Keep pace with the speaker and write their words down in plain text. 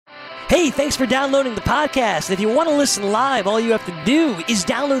Hey, thanks for downloading the podcast. If you want to listen live, all you have to do is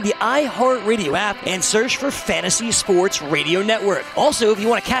download the iHeartRadio app and search for Fantasy Sports Radio Network. Also, if you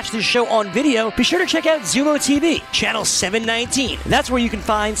want to catch this show on video, be sure to check out Zumo TV, channel 719. That's where you can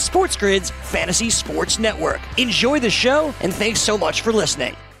find Sports Grid's Fantasy Sports Network. Enjoy the show, and thanks so much for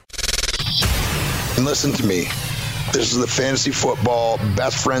listening. And listen to me. This is the Fantasy Football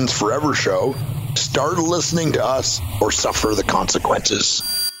Best Friends Forever show. Start listening to us or suffer the consequences.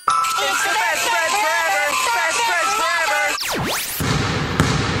 It's the best friends forever! Best friends forever!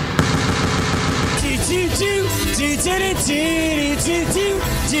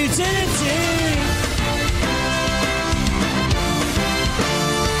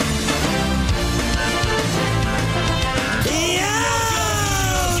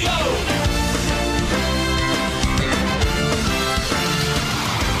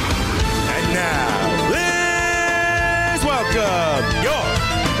 And now, please welcome your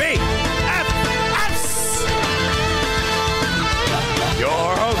BFFs!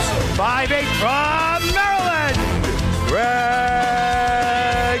 Your host, 5'8" from Maryland,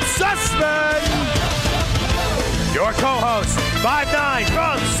 Greg Sussman. Your co-host, 5'9"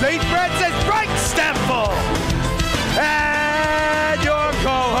 from St. Francis, Frank Stample. And your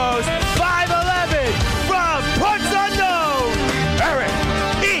co-host, 5'11" from Parts Unknown, Eric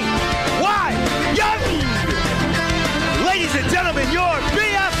E.Y. Young. Ladies and gentlemen, your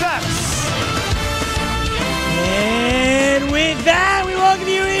BFFs. And with that, we welcome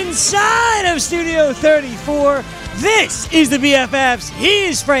you inside of Studio 34. This is the BFFs. He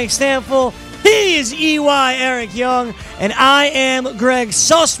is Frank Stample. He is EY Eric Young. And I am Greg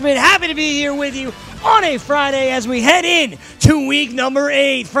Sussman. Happy to be here with you on a Friday as we head in to week number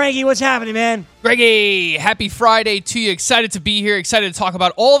 8. Frankie, what's happening, man? Greggy, happy Friday to you. Excited to be here. Excited to talk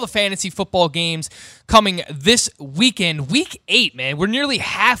about all the fantasy football games coming this weekend. Week 8, man. We're nearly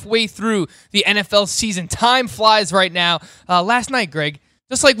halfway through the NFL season. Time flies right now. Last night, Greg,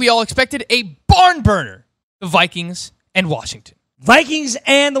 just like we all expected, a barn burner. The Vikings and Washington. Vikings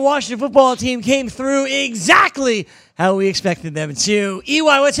and the Washington football team came through exactly how we expected them to. EY,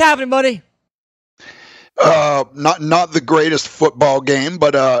 what's happening, buddy? Not the greatest football game,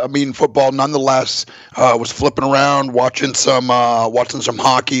 but football nonetheless. Was flipping around, watching some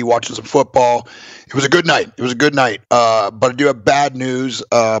hockey, watching some football. It was a good night. But I do have bad news.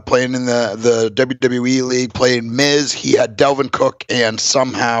 Playing in the WWE league, playing Miz. He had Delvin Cook and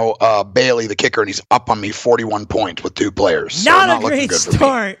somehow Bailey, the kicker, and he's up on me 41 points with 2 players. So not a great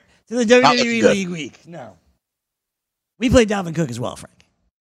start to the WWE league week. No, we played Dalvin Cook as well, Frank.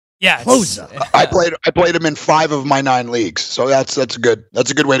 Yeah, I played him in 5 of my 9 leagues, so that's a good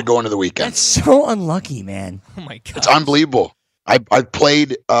way to go into the weekend. That's so unlucky, man. Oh my god, it's unbelievable. I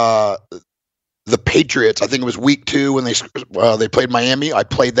played the Patriots. I think it was week 2 when they played Miami. I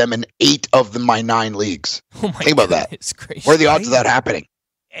played them in 8 of my 9 leagues. Oh my Think about that. It's crazy. What are the odds of that happening?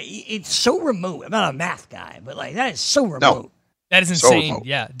 It's so remote. I'm not a math guy, but that is so remote. No. That is insane.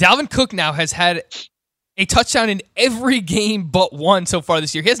 Yeah, Dalvin Cook now has had a touchdown in every game but one so far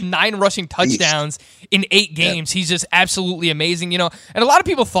this year. He has 9 rushing touchdowns in 8 games. He's just absolutely amazing, And a lot of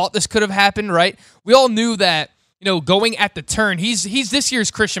people thought this could have happened, right? We all knew that, going at the turn, he's this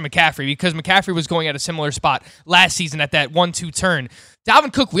year's Christian McCaffrey because McCaffrey was going at a similar spot last season at that 1-2 turn.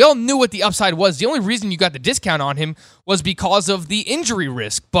 Dalvin Cook, we all knew what the upside was. The only reason you got the discount on him was because of the injury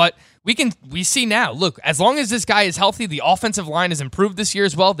risk. But we see now, look, as long as this guy is healthy, the offensive line has improved this year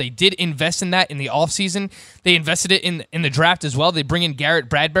as well. They did invest in that in the offseason. They invested it in the draft as well. They bring in Garrett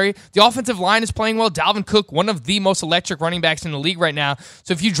Bradbury. The offensive line is playing well. Dalvin Cook, one of the most electric running backs in the league right now.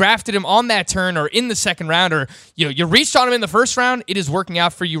 So if you drafted him on that turn or in the second round or you reached on him in the first round, it is working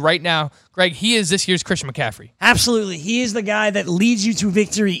out for you right now. Greg, he is this year's Christian McCaffrey. Absolutely. He is the guy that leads you to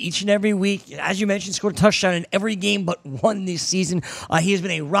victory each and every week. As you mentioned, scored a touchdown in every game but one this season. He has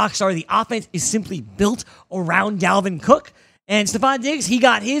been a rock star. The offense is simply built around Dalvin Cook. And Stephon Diggs, he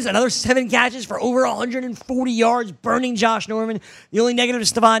got another 7 catches for over 140 yards, burning Josh Norman. The only negative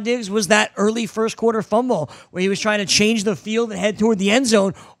to Stephon Diggs was that early first quarter fumble where he was trying to change the field and head toward the end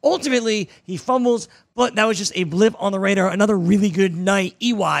zone. Ultimately, he fumbles, but that was just a blip on the radar. Another really good night,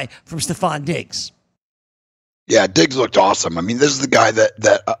 EY, from Stephon Diggs. Yeah, Diggs looked awesome. I mean, this is the guy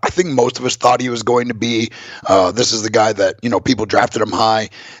that I think most of us thought he was going to be. This is the guy that, people drafted him high.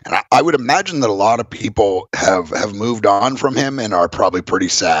 And I would imagine that a lot of people have moved on from him and are probably pretty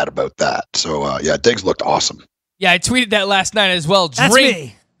sad about that. So, Diggs looked awesome. Yeah, I tweeted that last night as well. That's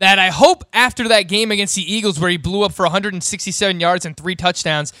me. that I hope after that game against the Eagles where he blew up for 167 yards and 3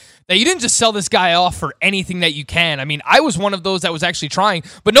 touchdowns, that you didn't just sell this guy off for anything that you can. I mean, I was one of those that was actually trying,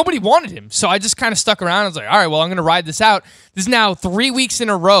 but nobody wanted him. So I just kind of stuck around. I was like, all right, well, I'm going to ride this out. This is now 3 weeks in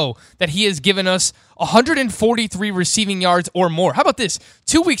a row that he has given us 143 receiving yards or more. How about this?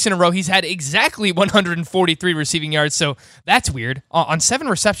 2 weeks in a row, he's had exactly 143 receiving yards, so that's weird. On 7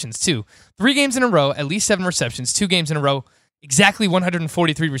 receptions, too. 3 games in a row, at least 7 receptions. 2 games in a row, exactly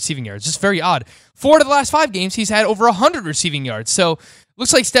 143 receiving yards. Just very odd. 4 out of the last 5 games, he's had over 100 receiving yards. So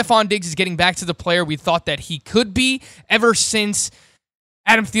looks like Stefon Diggs is getting back to the player we thought that he could be ever since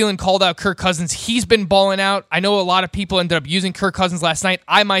Adam Thielen called out Kirk Cousins. He's been balling out. I know a lot of people ended up using Kirk Cousins last night.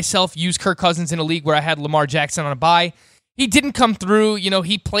 I myself used Kirk Cousins in a league where I had Lamar Jackson on a bye. He didn't come through. You know,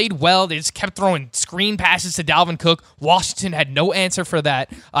 he played well. They just kept throwing screen passes to Dalvin Cook. Washington had no answer for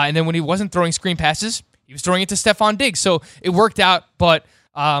that. And then when he wasn't throwing screen passes, he was throwing it to Stefon Diggs. So it worked out, but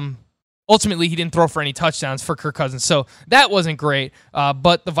ultimately he didn't throw for any touchdowns for Kirk Cousins. So that wasn't great.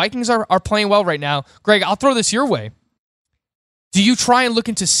 But the Vikings are playing well right now. Greg, I'll throw this your way. Do you try and look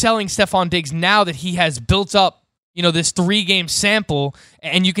into selling Stefon Diggs now that he has built up, you know, this 3-game sample,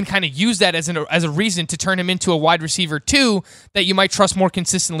 and you can kind of use that as a reason to turn him into a wide receiver 2 that you might trust more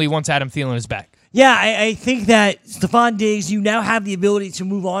consistently once Adam Thielen is back? Yeah, I think that Stefon Diggs, you now have the ability to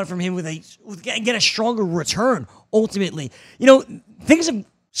move on from him with get a stronger return, ultimately. You know, things have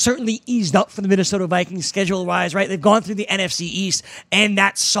certainly eased up for the Minnesota Vikings schedule-wise, right? They've gone through the NFC East and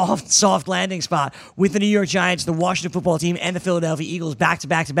that soft landing spot with the New York Giants, the Washington football team, and the Philadelphia Eagles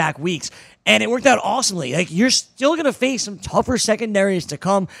back-to-back weeks. And it worked out awesomely. Like, you're still going to face some tougher secondaries to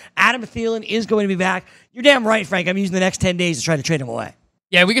come. Adam Thielen is going to be back. You're damn right, Frank. I'm using the next 10 days to try to trade him away.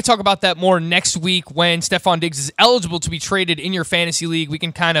 Yeah, we could talk about that more next week when Stefon Diggs is eligible to be traded in your fantasy league. We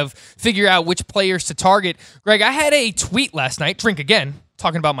can kind of figure out which players to target. Greg, I had a tweet last night. Drink again.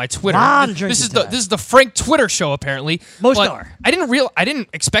 Talking about my Twitter. This is the Frank Twitter show, apparently. Most are. I didn't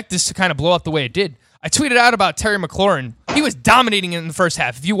expect this to kind of blow up the way it did. I tweeted out about Terry McLaurin. He was dominating in the first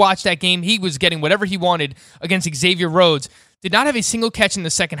half. If you watch that game, he was getting whatever he wanted against Xavier Rhodes. Did not have a single catch in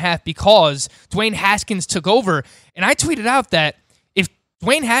the second half because Dwayne Haskins took over. And I tweeted out that if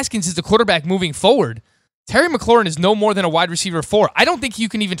Dwayne Haskins is the quarterback moving forward, Terry McLaurin is no more than a wide receiver 4. I don't think you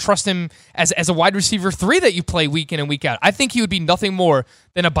can even trust him as a wide receiver 3 that you play week in and week out. I think he would be nothing more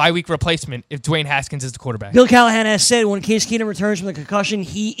than a bye-week replacement if Dwayne Haskins is the quarterback. Bill Callahan has said when Case Keenum returns from the concussion,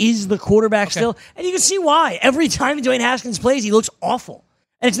 he is the quarterback still. And you can see why. Every time Dwayne Haskins plays, he looks awful.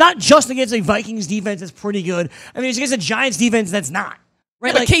 And it's not just against a Vikings defense that's pretty good. I mean, it's against a Giants defense that's not.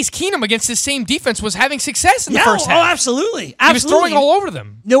 Right? Yeah, but Case Keenum against the same defense was having success in the first half. Oh, absolutely. He was throwing all over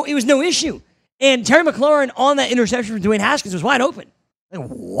them. No, it was no issue. And Terry McLaurin on that interception from Dwayne Haskins was wide open. Like,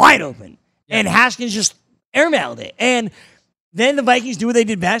 wide open. Yeah. And Haskins just airmailed it. And then the Vikings do what they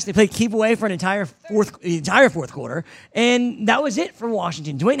did best. They played keep away for an entire fourth quarter. And that was it for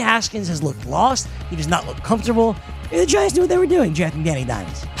Washington. Dwayne Haskins has looked lost. He does not look comfortable. And the Giants knew what they were doing, drafting Danny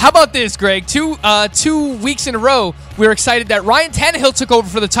Dimes. How about this, Greg? 2 weeks in a row, we were excited that Ryan Tannehill took over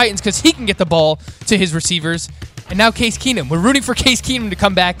for the Titans because he can get the ball to his receivers. And now Case Keenum. We're rooting for Case Keenum to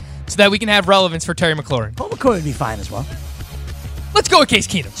come back so that we can have relevance for Terry McLaurin. Paul McCoy would be fine as well. Let's go with Case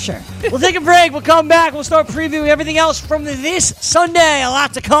Keenum. Sure. We'll take a break. We'll come back. We'll start previewing everything else from this Sunday. A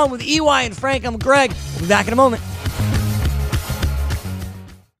lot to come with EY and Frank. I'm Greg. We'll be back in a moment.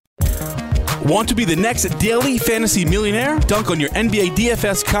 Want to be the next daily fantasy millionaire? Dunk on your NBA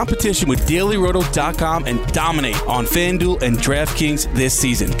DFS competition with DailyRoto.com and dominate on FanDuel and DraftKings this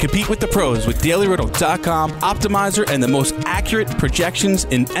season. Compete with the pros with DailyRoto.com, Optimizer, and the most accurate projections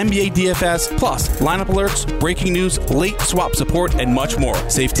in NBA DFS, plus lineup alerts, breaking news, late swap support, and much more.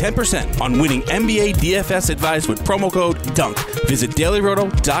 Save 10% on winning NBA DFS advice with promo code DUNK. Visit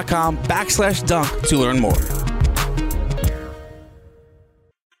DailyRoto.com/dunk to learn more.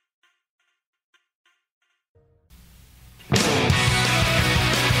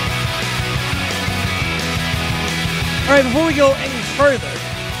 All right, before we go any further,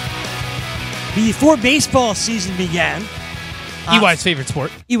 before baseball season began, EY's favorite sport.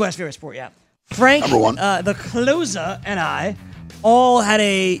 EY's favorite sport, yeah. Frank, Number one. The closer, and I all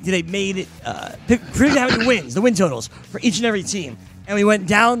made having the win totals for each and every team. And we went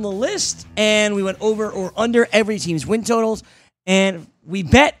down the list, and we went over or under every team's win totals, and we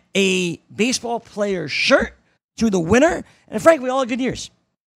bet a baseball player shirt to the winner. And Frank, we all had good years.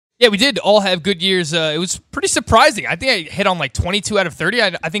 Yeah, we did all have good years. It was pretty surprising. I think I hit on like 22 out of 30.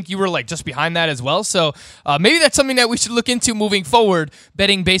 I think you were like just behind that as well. So maybe that's something that we should look into moving forward,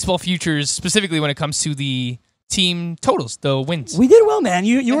 betting baseball futures, specifically when it comes to the team totals, the wins. We did well, man.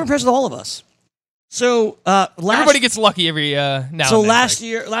 You were impressed with all of us. So Everybody gets lucky every now and then.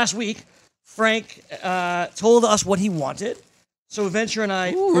 last week, Frank told us what he wanted. So Venture and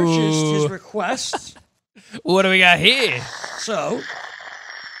I purchased his request. What do we got here? So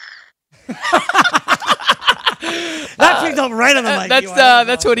that picked up right on the mic.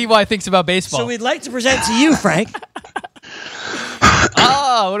 That's what EY thinks about baseball. So we'd like to present to you, Frank,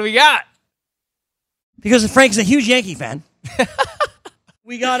 what do we got? because Frank's a huge Yankee fan.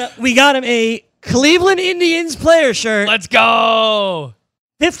 we got him a Cleveland Indians player shirt. Let's go.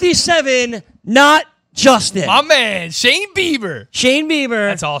 57, not Justin. My man, Shane Bieber. Shane Bieber.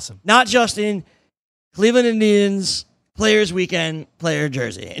 That's awesome. Not Justin. Cleveland Indians Players Weekend player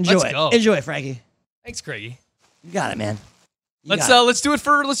jersey. Enjoy. Let's go. Enjoy, Frankie. Thanks, Craigie. You got it, man. Let's do it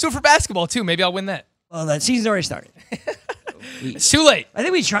for basketball too. Maybe I'll win that. Well, that season's already started. It's too late. I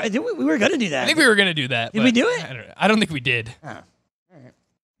think we tried. We were going to do that. I think we were gonna do that. Did we do it? I don't think we did. Oh. All right.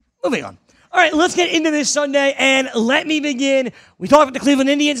 Moving on. All right, let's get into this Sunday, and let me begin. We talked about the Cleveland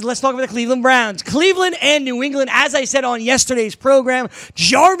Indians. Let's talk about the Cleveland Browns. Cleveland and New England, as I said on yesterday's program,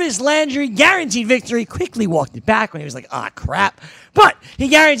 Jarvis Landry guaranteed victory. Quickly walked it back when he was like, crap. But he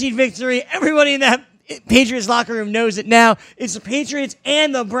guaranteed victory. Everybody in that Patriots locker room knows it now. It's the Patriots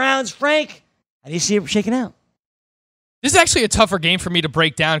and the Browns. Frank, how do you see it shaking out? This is actually a tougher game for me to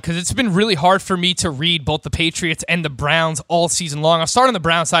break down because it's been really hard for me to read both the Patriots and the Browns all season long. I'll start on the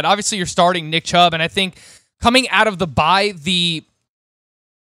Browns side. Obviously, you're starting Nick Chubb, and I think coming out of the bye, the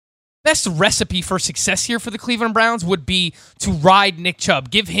best recipe for success here for the Cleveland Browns would be to ride Nick Chubb.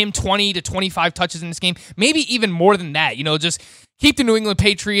 Give him 20 to 25 touches in this game, maybe even more than that. Just keep the New England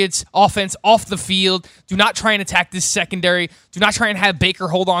Patriots offense off the field. Do not try and attack this secondary. Do not try and have Baker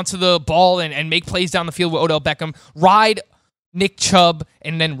hold on to the ball and make plays down the field with Odell Beckham. Ride Nick Chubb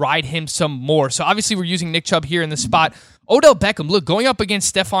and then ride him some more. So obviously we're using Nick Chubb here in the spot. Odell Beckham, look, going up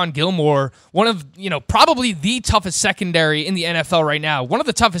against Stephon Gilmore, one of, probably the toughest secondary in the NFL right now. One of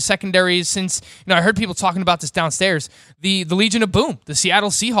the toughest secondaries since, I heard people talking about this downstairs, the Legion of Boom, the Seattle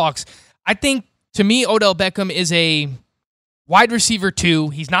Seahawks. I think, to me, Odell Beckham is a wide receiver 2.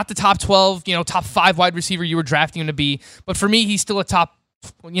 He's not the top 12, top 5 wide receiver you were drafting him to be. But for me, he's still a top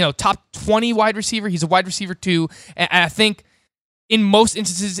 20 wide receiver. He's a wide receiver 2. And I think in most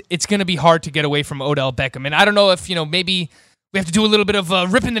instances, it's going to be hard to get away from Odell Beckham. And I don't know if, maybe we have to do a little bit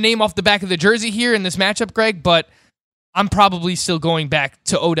of ripping the name off the back of the jersey here in this matchup, Greg, but I'm probably still going back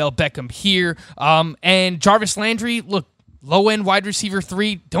to Odell Beckham here. And Jarvis Landry, look, low-end wide receiver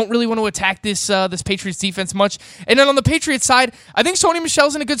 3. Don't really want to attack this Patriots defense much. And then on the Patriots side, I think Sony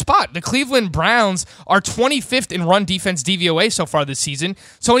Michel's in a good spot. The Cleveland Browns are 25th in run defense DVOA so far this season.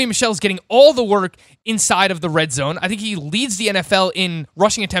 Sony Michel's getting all the work inside of the red zone. I think he leads the NFL in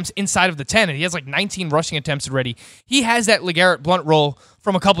rushing attempts inside of the 10, and he has like 19 rushing attempts already. He has that LeGarrette Blount role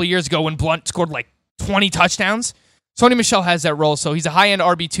from a couple of years ago when Blount scored like 20 touchdowns. Sony Michel has that role, so he's a high-end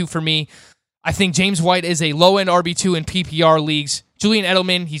RB2 for me. I think James White is a low-end RB2 in PPR leagues. Julian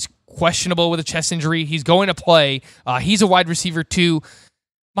Edelman, he's questionable with a chest injury. He's going to play. He's a wide receiver too.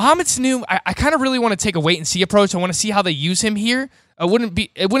 Mohamed Sanu, I kind of really want to take a wait-and-see approach. I want to see how they use him here. It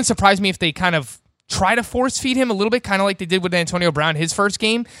wouldn't surprise me if they kind of try to force-feed him a little bit, kind of like they did with Antonio Brown his first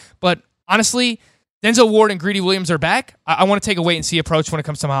game. But honestly, Denzel Ward and Greedy Williams are back. I want to take a wait-and-see approach when it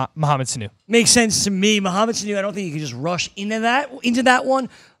comes to Mohamed Sanu. Makes sense to me. Mohamed Sanu, I don't think you can just rush into that one.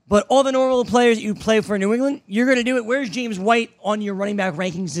 But all the normal players that you play for New England, you're going to do it. Where's James White on your running back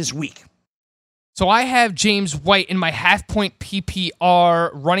rankings this week? So I have James White in my half-point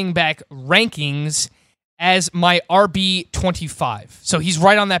PPR running back rankings as my RB25. So he's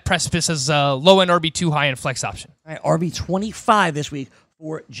right on that precipice as a low-end RB2, high-end flex option. All right, RB25 this week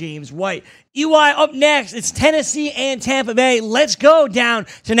for James White. EY up next. It's Tennessee and Tampa Bay. Let's go down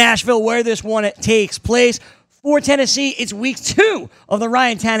to Nashville where this one takes place. For Tennessee, it's week 2 of the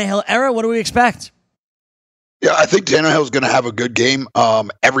Ryan Tannehill era. What do we expect? Yeah, I think Tannehill's going to have a good game.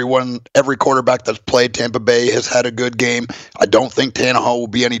 Every quarterback that's played Tampa Bay has had a good game. I don't think Tannehill will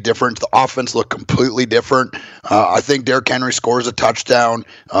be any different. The offense looked completely different. I think Derrick Henry scores a touchdown.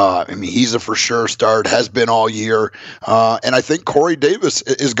 He's a for sure start, has been all year. And I think Corey Davis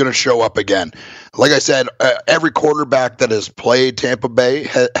is going to show up again. Like I said, every quarterback that has played Tampa Bay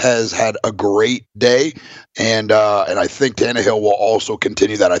has had a great day. And I think Tannehill will also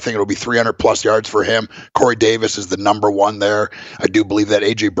continue that. I think it'll be 300-plus yards for him. Corey Davis is the number 1 there. I do believe that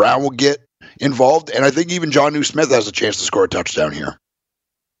A.J. Brown will get involved. And I think even Jonnu Smith has a chance to score a touchdown here.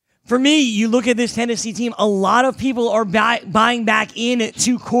 For me, you look at this Tennessee team, a lot of people are buying back in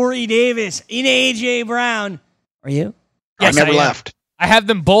to Corey Davis, in A.J. Brown. Are you? Yes, I never left. I have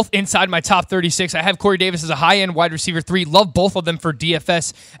them both inside my top 36. I have Corey Davis as a high-end wide receiver 3. Love both of them for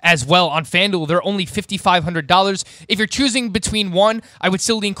DFS as well. On FanDuel, they're only $5,500. If you're choosing between one, I would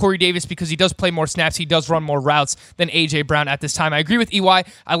still lean Corey Davis because he does play more snaps. He does run more routes than A.J. Brown at this time. I agree with EY.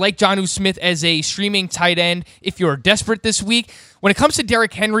 I like Jonnu Smith as a streaming tight end if you're desperate this week. When it comes to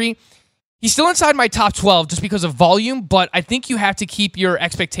Derrick Henry, he's still inside my top 12 just because of volume, but I think you have to keep your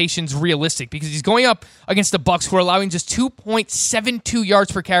expectations realistic because he's going up against the Bucs, who are allowing just 2.72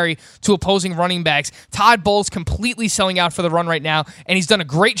 yards per carry to opposing running backs. Todd Bowles completely selling out for the run right now, and he's done a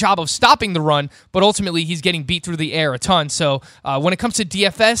great job of stopping the run, but ultimately he's getting beat through the air a ton. So when it comes to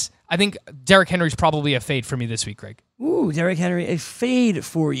DFS, I think Derrick Henry's probably a fade for me this week, Greg. Ooh, Derrick Henry, a fade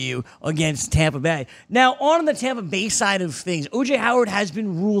for you against Tampa Bay. Now, on the Tampa Bay side of things, O.J. Howard has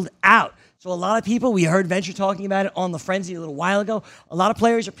been ruled out. So a lot of people, we heard Venture talking about it on the Frenzy a little while ago, a lot of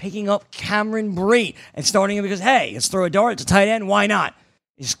players are picking up Cameron Brate and starting him because, hey, let's throw a dart to tight end. Why not?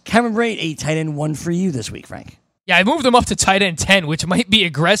 Is Cameron Brate a tight end 1 for you this week, Frank? Yeah, I moved him up to tight end 10, which might be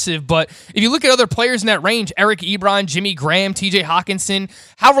aggressive, but if you look at other players in that range, Eric Ebron, Jimmy Graham, TJ Hawkinson,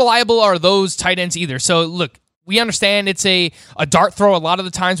 how reliable are those tight ends either? So look, we understand it's a dart throw a lot of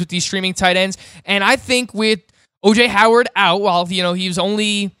the times with these streaming tight ends, and I think with O.J. Howard out, while he was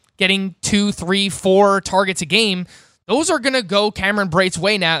only getting 2, 3, 4 targets a game, those are going to go Cameron Brate's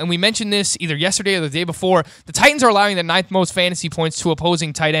way now. And we mentioned this either yesterday or the day before. The Titans are allowing the 9th most fantasy points to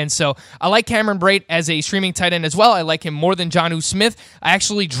opposing tight ends. So I like Cameron Brate as a streaming tight end as well. I like him more than Jonnu Smith. I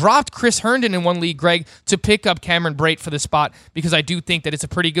actually dropped Chris Herndon in one league, Greg, to pick up Cameron Brate for the spot because I do think that it's a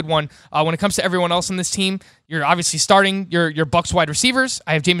pretty good one. When it comes to everyone else on this team, you're obviously starting your Bucs wide receivers.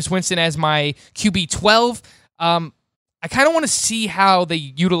 I have Jameis Winston as my QB 12. I kind of want to see how they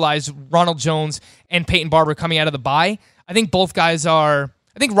utilize Ronald Jones and Peyton Barber coming out of the bye. I think both guys are...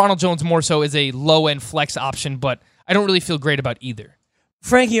 I think Ronald Jones more so is a low-end flex option, but I don't really feel great about either.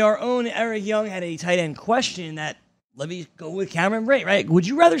 Frankie, our own Eric Young had a tight end question that, let me go with Cameron Brate, right? Would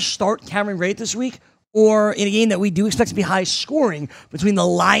you rather start Cameron Brate this week, or in a game that we do expect to be high scoring between the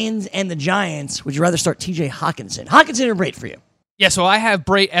Lions and the Giants, would you rather start TJ Hawkinson? Hawkinson or Brate for you? Yeah, so I have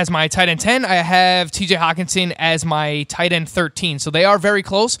Brate as my tight end 10. I have TJ Hawkinson as my tight end 13. So they are very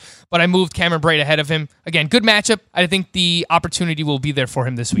close, but I moved Cameron Brate ahead of him. Again, good matchup. I think the opportunity will be there for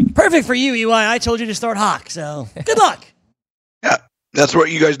him this week. Perfect for you, EY. I told you to start Hawk, so good luck. Yeah, that's what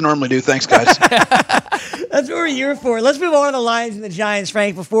you guys normally do. Thanks, guys. That's what we're here for. Let's move on to the Lions and the Giants,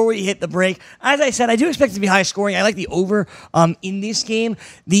 Frank, before we hit the break. As I said, I do expect it to be high scoring. I like the over in this game.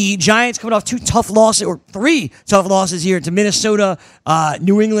 The Giants coming off 3 tough losses here to Minnesota,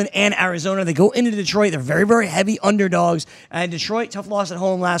 New England, and Arizona. They go into Detroit. They're very, very heavy underdogs. And Detroit, tough loss at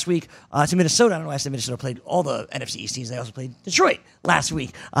home last week to Minnesota. I don't know why I said Minnesota played all the NFC East teams. They also played Detroit last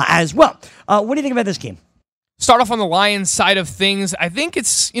week as well. What do you think about this game? Start off on the Lions side of things. I think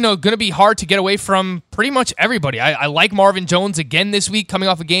it's going to be hard to get away from pretty much everybody. I like Marvin Jones again this week, coming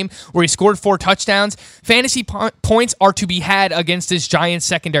off a game where he scored 4 touchdowns. Fantasy points are to be had against this Giants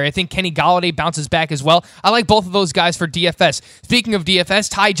secondary. I think Kenny Golladay bounces back as well. I like both of those guys for DFS. Speaking of DFS,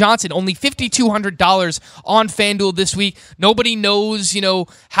 Ty Johnson, only $5,200 on FanDuel this week. Nobody knows,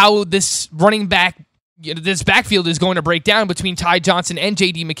 how this running back, this backfield is going to break down between Ty Johnson and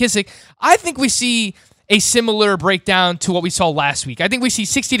J.D. McKissic. I think we see a similar breakdown to what we saw last week. I think we see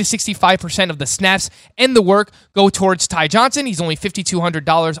 60 to 65% of the snaps and the work go towards Ty Johnson. He's only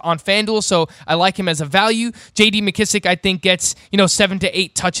 $5,200 on FanDuel, so I like him as a value. J.D. McKissic, I think, gets 7 to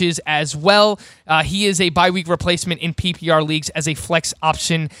 8 touches as well. He is a bye-week replacement in PPR leagues as a flex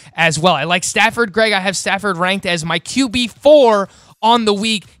option as well. I like Stafford, Greg. I have Stafford ranked as my QB4 on the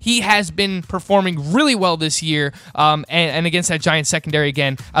week. He has been performing really well this year, and against that Giants secondary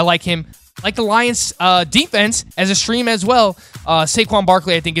again. I like him. Like the Lions' defense as a stream as well. Saquon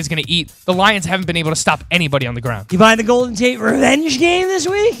Barkley, I think, is going to eat. The Lions haven't been able to stop anybody on the ground. You buying the Golden Tate revenge game this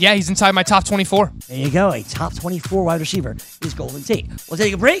week? Yeah, he's inside my top 24. There you go. A top 24 wide receiver is Golden Tate. We'll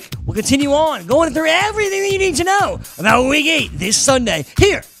take a break. We'll continue on, going through everything that you need to know about Week 8 this Sunday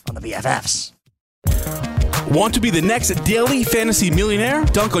here on the BFFs. Want to be the next daily fantasy millionaire?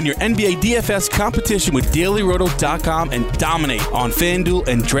 Dunk on your NBA DFS competition with DailyRoto.com and dominate on FanDuel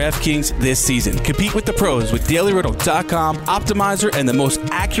and DraftKings this season. Compete with the pros with DailyRoto.com, Optimizer, and the most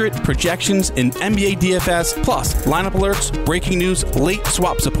accurate projections in NBA DFS, plus lineup alerts, breaking news, late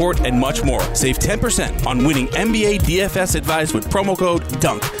swap support, and much more. Save 10% on winning NBA DFS advice with promo code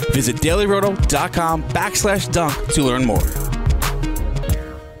DUNK. Visit DailyRoto.com/dunk to learn more.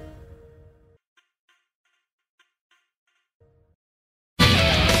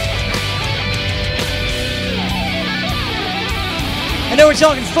 I know we're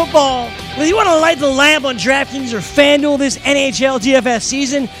talking football, Well, if you want to light the lamp on DraftKings or FanDuel this NHL DFS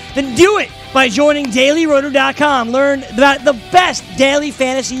season, then do it by joining DailyRoto.com. Learn about the best daily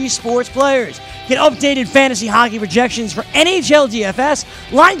fantasy sports players. Get updated fantasy hockey projections for NHL DFS,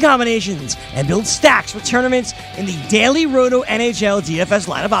 line combinations, and build stacks for tournaments in the Daily Roto NHL DFS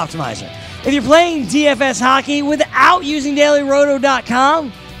lineup optimizer. If you're playing DFS hockey without using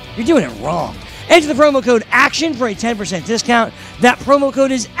DailyRoto.com, you're doing it wrong. Enter the promo code ACTION for a 10% discount. That promo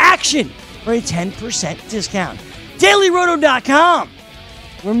code is ACTION for a 10% discount. DailyRoto.com,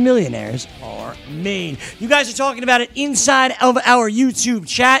 where millionaires are made. You guys are talking about it inside of our YouTube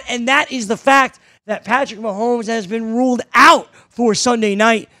chat, and that is the fact that Patrick Mahomes has been ruled out for Sunday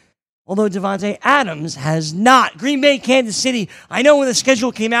night, although Davante Adams has not. Green Bay, Kansas City. I know when the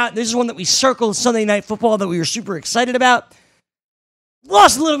schedule came out, this is one that we circled Sunday Night Football that we were super excited about.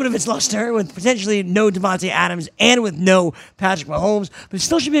 Lost a little bit of its luster with potentially no Davante Adams and with no Patrick Mahomes, but it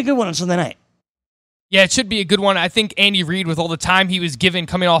still should be a good one on Sunday night. Yeah, it should be a good one. I think Andy Reid, with all the time he was given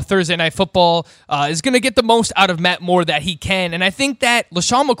coming off Thursday Night Football, is going to get the most out of Matt Moore that he can. And I think that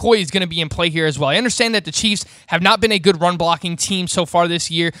LaShawn McCoy is going to be in play here as well. I understand that the Chiefs have not been a good run-blocking team so far this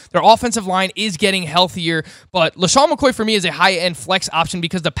year. Their offensive line is getting healthier. But LaShawn McCoy, for me, is a high-end flex option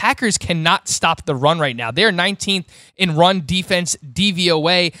because the Packers cannot stop the run right now. They're 19th in run defense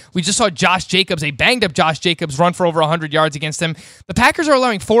DVOA. We just saw Josh Jacobs, a banged-up Josh Jacobs, run for over 100 yards against them. The Packers are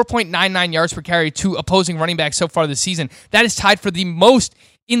allowing 4.99 yards per carry to opposing running backs so far this season. That is tied for the most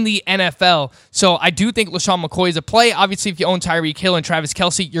in the NFL. So I do think LaShawn McCoy is a play. Obviously, if you own Tyreek Hill and Travis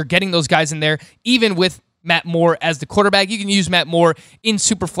Kelce, you're getting those guys in there, even with Matt Moore as the quarterback. You can use Matt Moore in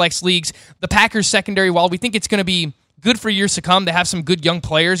Superflex leagues. The Packers secondary, while we think it's going to be good for years to come, they have some good young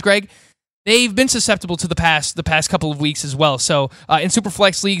players, Greg, they've been susceptible to the past couple of weeks as well. So in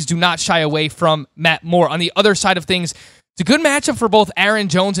Superflex leagues, do not shy away from Matt Moore. On the other side of things, it's a good matchup for both Aaron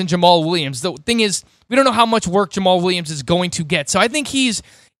Jones and Jamal Williams. The thing is, we don't know how much work Jamal Williams is going to get. So I think he's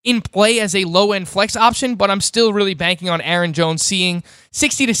in play as a low-end flex option, but I'm still really banking on Aaron Jones seeing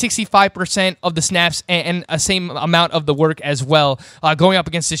 60 to 65% of the snaps and a same amount of the work as well, going up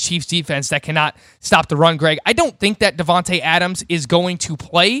against this Chiefs defense that cannot stop the run, Greg. I don't think that Davante Adams is going to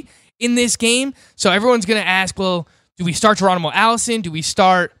play in this game. So everyone's going to ask, well, do we start Geronimo Allison? Do we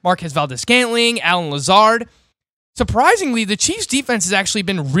start Marquez Valdes-Scantling, Allen Lazard? Surprisingly, the Chiefs' defense has actually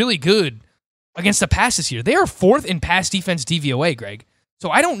been really good against the pass this year. They are 4th in pass defense DVOA, Greg. So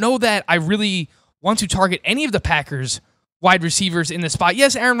I don't know that I really want to target any of the Packers' wide receivers in this spot.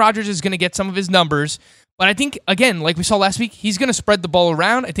 Yes, Aaron Rodgers is going to get some of his numbers, but I think, again, like we saw last week, he's going to spread the ball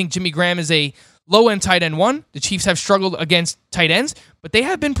around. I think Jimmy Graham is a low-end tight end one. The Chiefs have struggled against tight ends, but they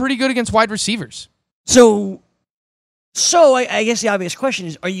have been pretty good against wide receivers. So I guess the obvious question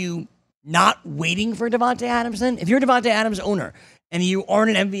is, are you not waiting for Davante Adams then? If you're a Davante Adams owner and you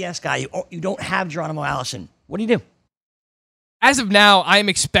aren't an MVS guy, you don't have Geronimo Allison, what do you do? As of now, I'm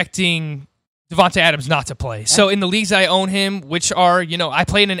expecting Davante Adams not to play. So in the leagues that I own him, which are, I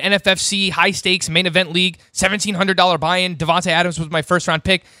play in an NFFC high-stakes main event league, $1,700 buy-in. Davante Adams was my first-round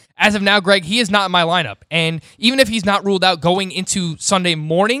pick. As of now, Greg, he is not in my lineup. And even if he's not ruled out going into Sunday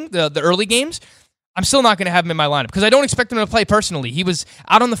morning, the early games, I'm still not going to have him in my lineup because I don't expect him to play personally. He was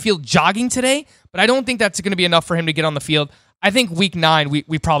out on the field jogging today, but I don't think that's going to be enough for him to get on the field. I think week 9,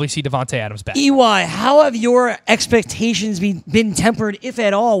 we probably see Davante Adams back. EY, how have your expectations been tempered, if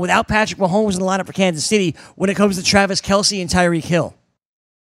at all, without Patrick Mahomes in the lineup for Kansas City when it comes to Travis Kelce and Tyreek Hill?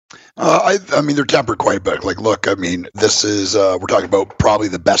 I mean, they're tempered quite a bit. Like, look, I mean, this is, we're talking about probably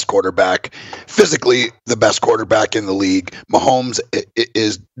the best quarterback, physically the best quarterback in the league. Mahomes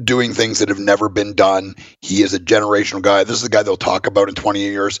is doing things that have never been done. He is a generational guy. This is the guy they'll talk about in 20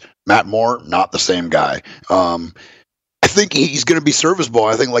 years. Matt Moore, not the same guy. I think he's going to be serviceable.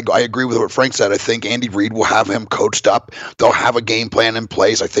 I think, like, I agree with what Frank said. I think Andy Reid will have him coached up. They'll have a game plan in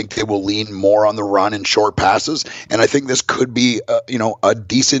place. I think they will lean more on the run and short passes. And I think this could be, a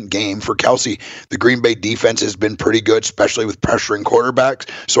decent game for Kelce. The Green Bay defense has been pretty good, especially with pressuring quarterbacks.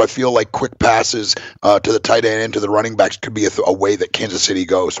 So I feel like quick passes to the tight end and to the running backs could be a way that Kansas City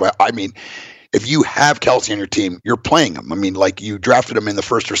goes. So I mean, if you have Kelce on your team, you're playing him. I mean, like, you drafted him in the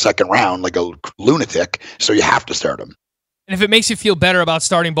first or second round like a lunatic, so you have to start him. And if it makes you feel better about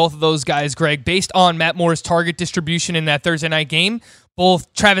starting both of those guys, Greg, based on Matt Moore's target distribution in that Thursday night game,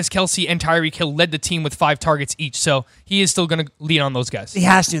 both Travis Kelce and Tyreek Hill led the team with 5 targets each. So he is still going to lead on those guys. He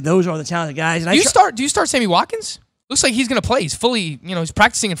has to. Those are the talented guys. And Do you start Sammy Watkins? Looks like he's going to play. He's fully, he's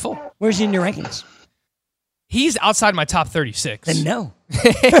practicing in full. Where's he in your rankings? He's outside my top 36. Then no.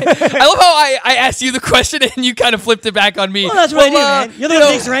 I love how I asked you the question and you kind of flipped it back on me. Well, that's what I do, man. You're the one who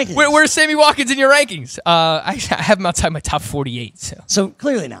makes the rankings. Where's Sammy Watkins in your rankings? I have him outside my top 48. So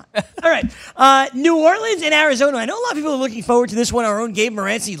clearly not. All right. New Orleans and Arizona. I know a lot of people are looking forward to this one. Our own Gabe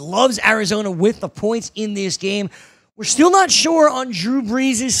Morency loves Arizona with the points in this game. We're still not sure on Drew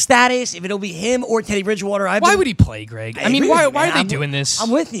Brees' status, if it'll be him or Teddy Bridgewater. Why would he play, Greg? I mean, why are they doing this?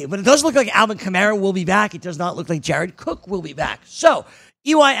 I'm with you, but it does look like Alvin Kamara will be back. It does not look like Jared Cook will be back. So,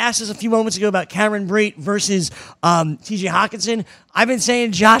 EY asked us a few moments ago about Cameron Brate versus TJ Hawkinson. I've been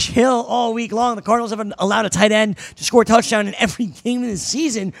saying Josh Hill all week long. The Cardinals haven't allowed a tight end to score a touchdown in every game of the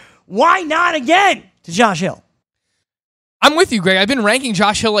season. Why not again to Josh Hill? I'm with you, Greg. I've been ranking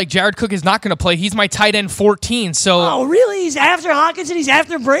Josh Hill like Jared Cook is not going to play. He's my tight end 14. So oh, really? He's after Hawkinson? He's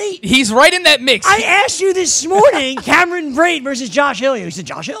after Brate? He's right in that mix. I asked you this morning, Cameron Brate versus Josh Hill. You said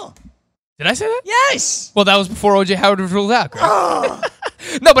Josh Hill. Did I say that? Yes. Well, that was before O.J. Howard was ruled out, Greg. Oh.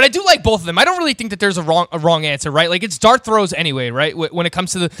 No, but I do like both of them. I don't really think that there's a wrong answer, right? Like, it's dart throws anyway, right? When it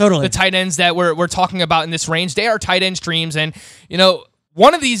comes to the tight ends that we're talking about in this range, they are tight end streams, and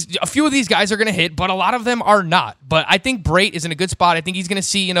a few of these guys are going to hit, but a lot of them are not. But I think Brate is in a good spot. I think he's going to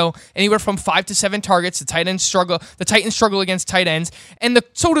see, anywhere from 5 to 7 targets. The Titans struggle against tight ends, and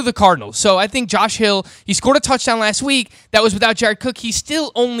so do the Cardinals. So I think Josh Hill, he scored a touchdown last week. That was without Jared Cook. He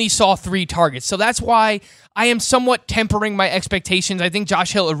still only saw 3 targets. So that's why I am somewhat tempering my expectations. I think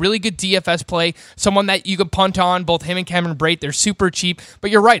Josh Hill, a really good DFS play, someone that you could punt on, both him and Cameron Brate. They're super cheap.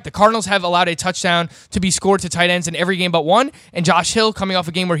 But you're right. The Cardinals have allowed a touchdown to be scored to tight ends in every game but one. And Josh Hill, coming off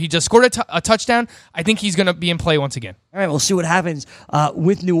a game where he just scored a touchdown, I think he's going to be in play once again. All right, we'll see what happens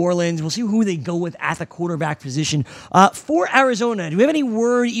with New Orleans. We'll see who they go with at the quarterback position. For Arizona, do we have any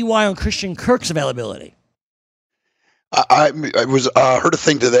word, EY, on Christian Kirk's availability? I was heard a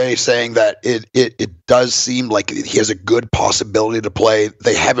thing today saying that it does seem like he has a good possibility to play.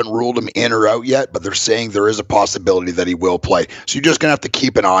 They haven't ruled him in or out yet, but they're saying there is a possibility that he will play. So you're just gonna have to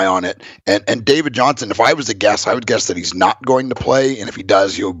keep an eye on it. And David Johnson, if I was to guess, I would guess that he's not going to play, and if he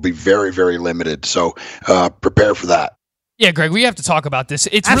does, he'll be very, very limited. So prepare for that. Yeah, Greg, we have to talk about this.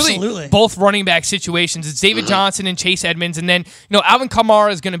 It's Absolutely. really both running back situations. It's David Johnson and Chase Edmonds. And then, Alvin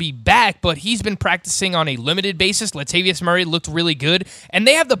Kamara is going to be back, but he's been practicing on a limited basis. Latavius Murray looked really good. And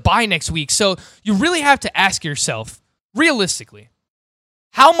they have the bye next week. So you really have to ask yourself, realistically,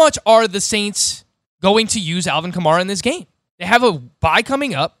 how much are the Saints going to use Alvin Kamara in this game? They have a bye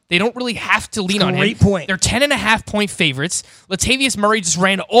coming up. They don't really have to lean on him. Great point. They're 10.5-point favorites. Latavius Murray just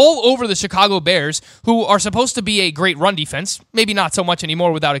ran all over the Chicago Bears, who are supposed to be a great run defense. Maybe not so much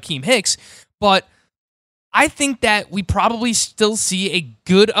anymore without Akeem Hicks. But I think that we probably still see a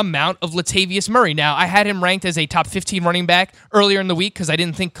good amount of Latavius Murray. Now, I had him ranked as a top 15 running back earlier in the week because I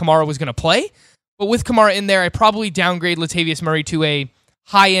didn't think Kamara was going to play. But with Kamara in there, I probably downgrade Latavius Murray to a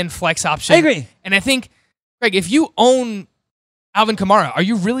high-end flex option. I agree. And I think, Greg, if you own Alvin Kamara, are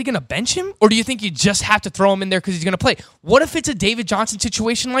you really going to bench him? Or do you think you just have to throw him in there because he's going to play? What if it's a David Johnson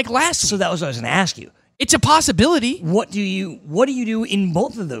situation like last week? So that was what I was going to ask you. It's a possibility. What do you do in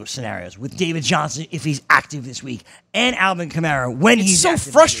both of those scenarios with David Johnson if he's active this week and Alvin Kamara when It's he's so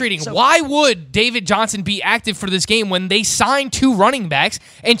active frustrating. this week? Why would David Johnson be active for this game when they signed 2 running backs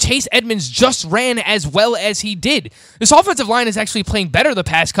and Chase Edmonds just ran as well as he did? This offensive line is actually playing better the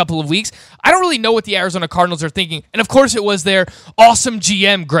past couple of weeks. I don't really know what the Arizona Cardinals are thinking. And of course it was their awesome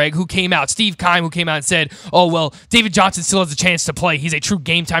GM, Greg, who came out, Steve Keim, who came out and said, oh, well, David Johnson still has a chance to play. He's a true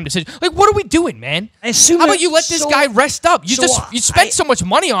game time decision. Like, what are we doing, man? How about you let this guy rest up? You spent so much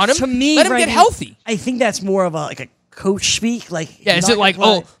money on him. To me, let him get healthy. I think that's more of a coach speak. Like, yeah, is it like,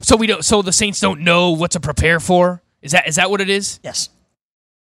 so the Saints don't know what to prepare for? Is that what it is? Yes.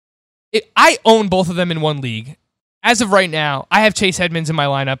 I own both of them in one league. As of right now, I have Chase Edmonds in my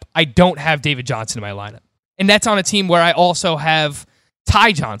lineup. I don't have David Johnson in my lineup. And that's on a team where I also have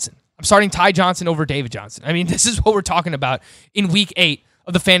Ty Johnson. I'm starting Ty Johnson over David Johnson. I mean, this is what we're talking about in week 8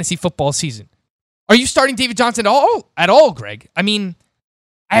 of the fantasy football season. Are you starting David Johnson at all, Greg? I mean,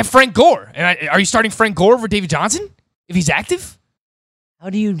 I have Frank Gore. And are you starting Frank Gore over David Johnson if he's active? How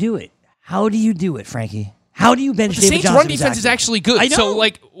do you do it? Frankie? How do you bench the David Saints' Johnson? run defense is actually good. I know. So,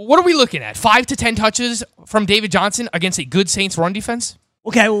 what are we looking at? 5 to 10 touches from David Johnson against a good Saints run defense?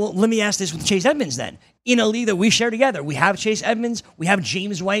 Okay, well, let me ask this with Chase Edmonds then. In a league that we share together, we have Chase Edmonds, we have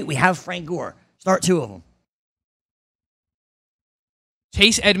James White, we have Frank Gore. Start 2 of them.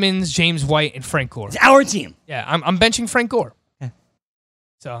 Chase Edmonds, James White, and Frank Gore. It's our team. Yeah, I'm benching Frank Gore. Okay.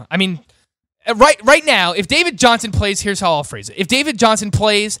 So, I mean, right now, if David Johnson plays, here's how I'll phrase it. If David Johnson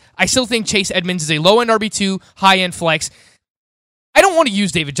plays, I still think Chase Edmonds is a low-end RB2, high-end flex. I don't want to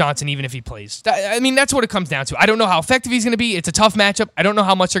use David Johnson even if he plays. I mean, that's what it comes down to. I don't know how effective he's going to be. It's a tough matchup. I don't know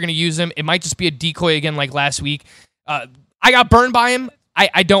how much they're going to use him. It might just be a decoy again like last week. I got burned by him.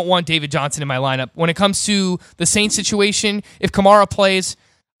 I don't want David Johnson in my lineup. When it comes to the Saints situation, if Kamara plays,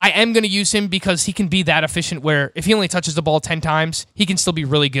 I am going to use him because he can be that efficient where if he only touches the ball 10 times, he can still be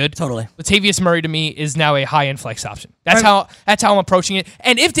really good. Totally. Latavius Murray to me is now a high-end flex option. That's how I'm approaching it.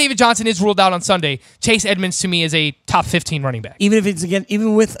 And if David Johnson is ruled out on Sunday, Chase Edmonds to me is a top 15 running back. Even if it's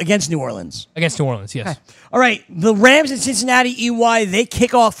against New Orleans. Against New Orleans, yes. Okay. All right, the Rams in Cincinnati, EY, they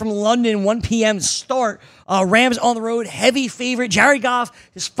kick off from London, 1 p.m. start. Rams on the road, heavy favorite. Jared Goff,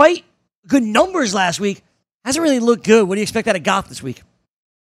 despite good numbers last week, hasn't really looked good. What do you expect out of Goff this week?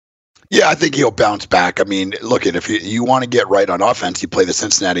 Yeah, I think he'll bounce back. I mean, look, if you want to get right on offense, you play the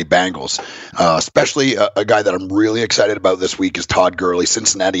Cincinnati Bengals, especially a guy that I'm really excited about this week is Todd Gurley.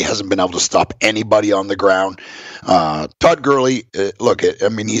 Cincinnati hasn't been able to stop anybody on the ground. Todd Gurley, look, I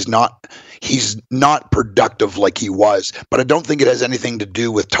mean, he's not productive like he was, but I don't think it has anything to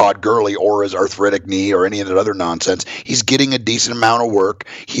do with Todd Gurley or his arthritic knee or any of that other nonsense. He's getting a decent amount of work.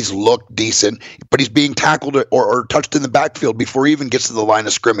 He's looked decent, but he's being tackled or touched in the backfield before he even gets to the line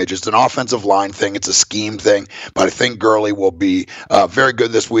of scrimmage. It's an offensive line thing. It's a scheme thing, but I think Gurley will be very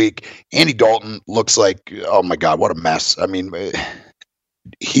good this week. Andy Dalton looks like, oh my God, what a mess. I mean,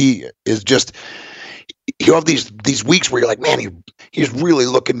 he is just... You have these weeks where you're like, man, he's really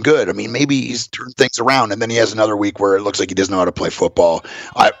looking good. I mean, maybe he's turned things around, and then he has another week where it looks like he doesn't know how to play football.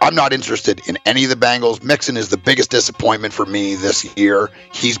 I'm not interested in any of the Bengals. Mixon is the biggest disappointment for me this year.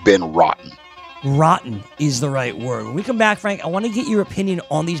 He's been rotten. Rotten is the right word. When we come back, Frank, I want to get your opinion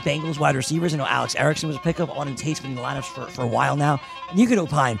on these Bengals wide receivers. I know Alex Erickson was a pickup. Auden Tate's been in the lineups for a while now. And you could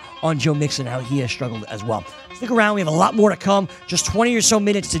opine on Joe Mixon, how he has struggled as well. Stick around. We have a lot more to come. Just 20 or so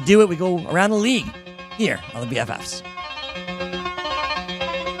minutes to do it. We go around the league here on the BFFs.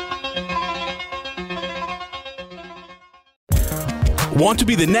 Want to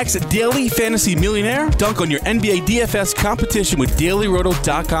be the next daily fantasy millionaire? Dunk on your NBA DFS competition with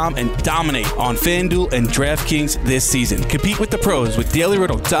DailyRoto.com and dominate on FanDuel and DraftKings this season. Compete with the pros with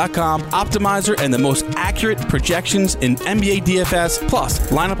DailyRoto.com, Optimizer, and the most accurate projections in NBA DFS, plus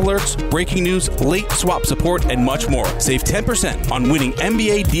lineup alerts, breaking news, late swap support, and much more. Save 10% on winning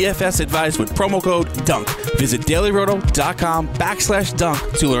NBA DFS advice with promo code DUNK. Visit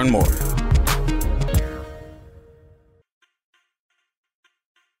DailyRoto.com/dunk to learn more.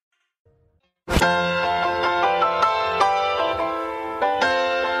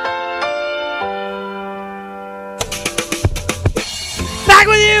 Back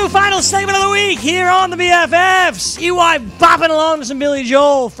with you, final segment of the week here on the BFFs. EY bopping along to some Billy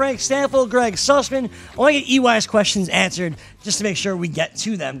Joel, Frank Stanfield, Greg Sussman. I want to get EY's questions answered just to make sure we get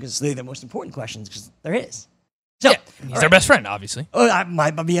to them because they're the most important questions because there is. So, Yeah, he's their best friend, obviously.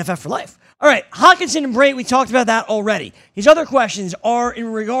 My BFF for life. All right, Hawkinson and Bray, we talked about that already. His other questions are in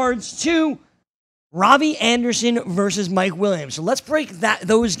regards to Robbie Anderson versus Mike Williams. So let's break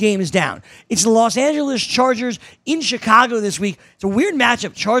those games down. It's the Los Angeles Chargers in Chicago this week. It's a weird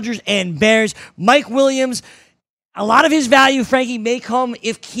matchup, Chargers and Bears. Mike Williams, a lot of his value, Frankie, may come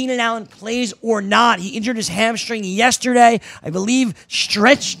if Keenan Allen plays or not. He injured his hamstring yesterday. I believe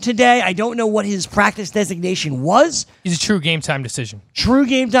stretched today. I don't know what his practice designation was. He's a true game time decision. True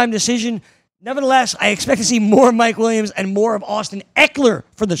game time decision. Nevertheless, I expect to see more Mike Williams and more of Austin Eckler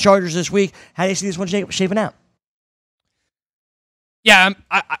for the Chargers this week. How do you see this one shaping out? Yeah,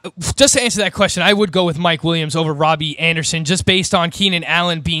 just to answer that question, I would go with Mike Williams over Robbie Anderson just based on Keenan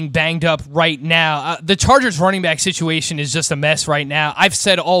Allen being banged up right now. The Chargers running back situation is just a mess right now. I've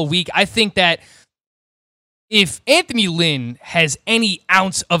said all week, I think that if Anthony Lynn has any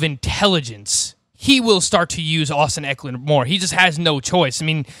ounce of intelligence, he will start to use Austin Eckler more. He just has no choice. I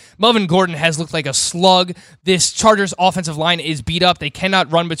mean, Melvin Gordon has looked like a slug. This Chargers offensive line is beat up. They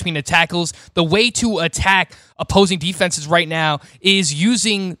cannot run between the tackles. The way to attack opposing defenses right now is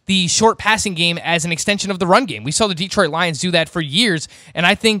using the short passing game as an extension of the run game. We saw the Detroit Lions do that for years, and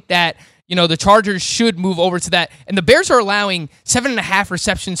I think that the Chargers should move over to that. And the Bears are allowing 7.5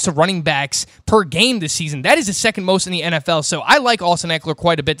 receptions to running backs per game this season. That is the second most in the NFL. So I like Austin Eckler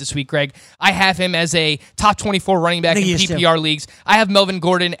quite a bit this week, Greg. I have him as a top 24 running back in PPR leagues. I have Melvin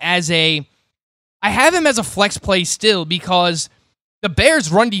Gordon as I have him as a flex play still because the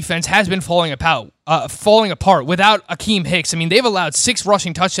Bears' run defense has been falling apart without Akeem Hicks. I mean, they've allowed 6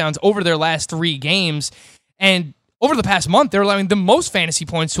 rushing touchdowns over their last 3 games. And over the past month, they're allowing the most fantasy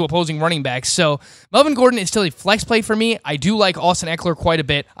points to opposing running backs. So Melvin Gordon is still a flex play for me. I do like Austin Eckler quite a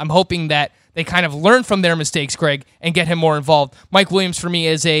bit. I'm hoping that they kind of learn from their mistakes, Greg, and get him more involved. Mike Williams for me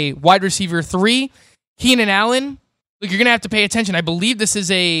is a wide receiver 3. Keenan Allen, look, you're going to have to pay attention. I believe this is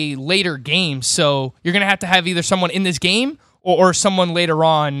a later game, so you're going to have either someone in this game or someone later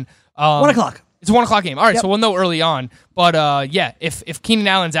on. 1 o'clock. It's a 1 o'clock game. All right, Yep. so we'll know early on. But yeah, if Keenan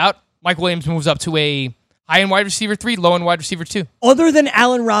Allen's out, Mike Williams moves up to a high-end wide receiver 3, low-end wide receiver 2. Other than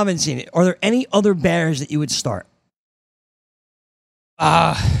Allen Robinson, are there any other Bears that you would start?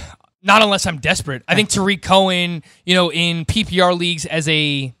 Not unless I'm desperate. I think Tariq Cohen, in PPR leagues as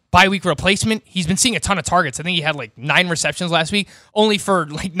a bye-week replacement, he's been seeing a ton of targets. I think he had 9 receptions last week, only for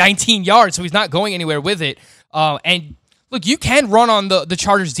 19 yards, so he's not going anywhere with it. And look, you can run on the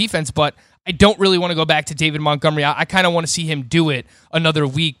Chargers defense, but I don't really want to go back to David Montgomery. I kind of want to see him do it another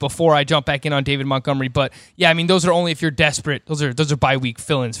week before I jump back in on David Montgomery. But yeah, I mean, those are only if you're desperate. Those are bye-week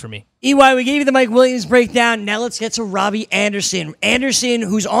fill-ins for me. EY, we gave you the Mike Williams breakdown. Now let's get to Robbie Anderson. Anderson,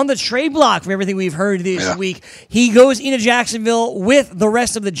 who's on the trade block from everything we've heard this week. He goes into Jacksonville with the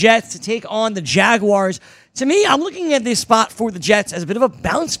rest of the Jets to take on the Jaguars. To me, I'm looking at this spot for the Jets as a bit of a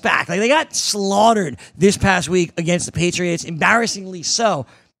bounce back. They got slaughtered this past week against the Patriots, embarrassingly so.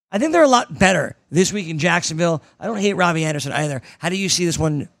 I think they're a lot better this week in Jacksonville. I don't hate Robbie Anderson either. How do you see this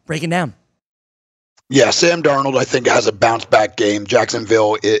one breaking down? Yeah, Sam Darnold, I think, has a bounce-back game.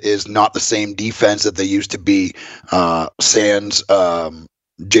 Jacksonville is not the same defense that they used to be. Sans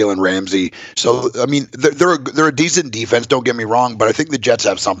Jalen Ramsey. So, I mean, they're a decent defense, don't get me wrong, but I think the Jets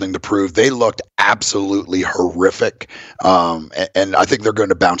have something to prove. They looked absolutely horrific, and I think they're going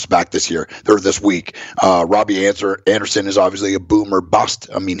to bounce back this week. Robbie Anderson is obviously a boomer bust.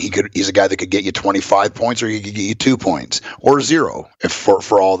 I mean, he's a guy that could get you 25 points or he could get you 2 points or 0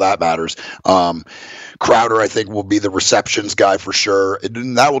 for all that matters. Crowder, I think, will be the receptions guy for sure.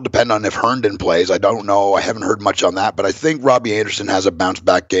 And that will depend on if Herndon plays. I don't know. I haven't heard much on that, but I think Robbie Anderson has a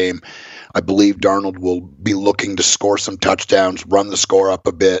bounce-back game. I believe Darnold will be looking to score some touchdowns, run the score up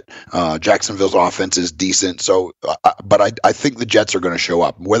a bit. Jacksonville's offense is decent, but I think the Jets are going to show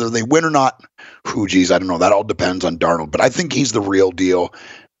up. Whether they win or not, I don't know. That all depends on Darnold, but I think he's the real deal.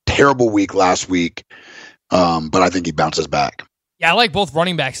 Terrible week last week, but I think he bounces back. Yeah, I like both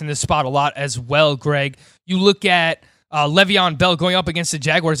running backs in this spot a lot as well, Greg. You look at Le'Veon Bell going up against the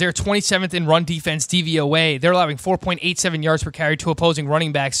Jaguars. They're 27th in run defense DVOA. They're allowing 4.87 yards per carry to opposing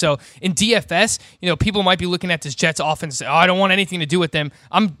running backs. So in DFS, people might be looking at this Jets offense and say, I don't want anything to do with them.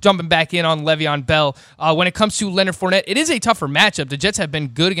 I'm jumping back in on Le'Veon Bell. When it comes to Leonard Fournette, it is a tougher matchup. The Jets have been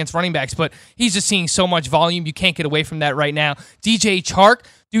good against running backs, but he's just seeing so much volume. You can't get away from that right now. DJ Chark,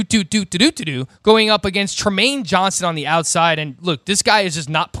 going up against Tremaine Johnson on the outside. And look, this guy is just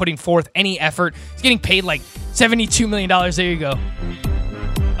not putting forth any effort. He's getting paid like $72 million. There you go.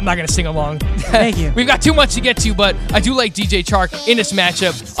 I'm not going to sing along. Thank you. We've got too much to get to, but I do like DJ Chark in this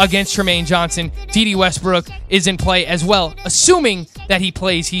matchup against Tremaine Johnson. Dede Westbrook is in play as well. Assuming that he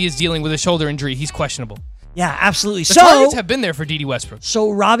plays, he is dealing with a shoulder injury. He's questionable. Yeah, absolutely. The targets have been there for Dede Westbrook.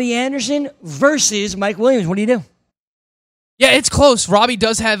 So Robbie Anderson versus Mike Williams. What do you do? Yeah, it's close. Robbie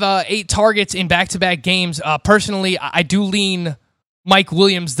does have 8 targets in back-to-back games. Personally, I do lean Mike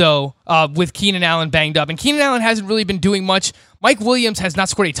Williams, though, with Keenan Allen banged up. And Keenan Allen hasn't really been doing much. Mike Williams has not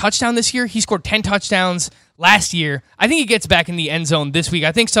scored a touchdown this year. He scored 10 touchdowns last year. I think he gets back in the end zone this week.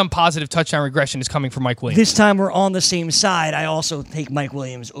 I think some positive touchdown regression is coming from Mike Williams. This time we're on the same side. I also take Mike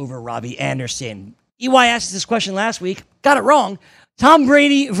Williams over Robbie Anderson. EY asked this question last week. Got it wrong. Tom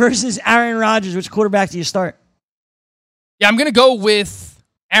Brady versus Aaron Rodgers. Which quarterback do you start? Yeah, I'm going to go with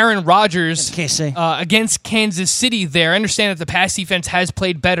Aaron Rodgers KC. Against Kansas City there. I understand that the pass defense has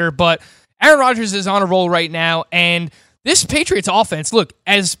played better, but Aaron Rodgers is on a roll right now, and this Patriots offense, look,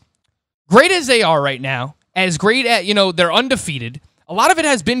 as great as they are right now, as great at, they're undefeated, a lot of it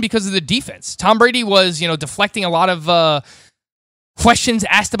has been because of the defense. Tom Brady was, deflecting a lot of questions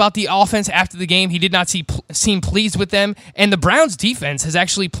asked about the offense after the game. He did not seem pleased with them. And the Browns defense has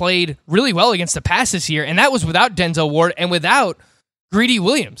actually played really well against the pass this year. And that was without Denzel Ward and without Greedy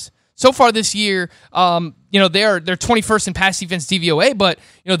Williams. So far this year, they're 21st in pass defense DVOA, but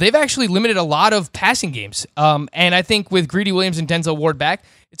they've actually limited a lot of passing games. And I think with Greedy Williams and Denzel Ward back,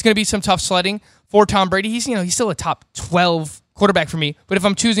 it's going to be some tough sledding for Tom Brady. He's still a top 12 quarterback for me. But if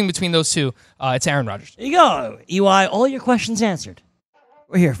I'm choosing between those two, it's Aaron Rodgers. There you go. EY, all your questions answered.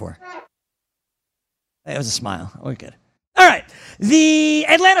 We're here for. That was a smile. We're good. All right. The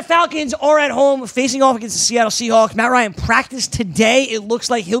Atlanta Falcons are at home facing off against the Seattle Seahawks. Matt Ryan practiced today. It looks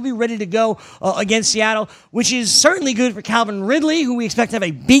like he'll be ready to go against Seattle, which is certainly good for Calvin Ridley, who we expect to have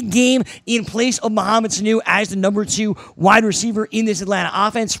a big game in place of Mohamed Sanu as the number 2 wide receiver in this Atlanta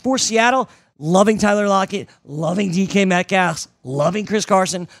offense. For Seattle, loving Tyler Lockett, loving DK Metcalf, loving Chris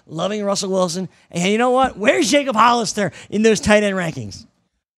Carson, loving Russell Wilson. And you know what? Where's Jacob Hollister in those tight end rankings?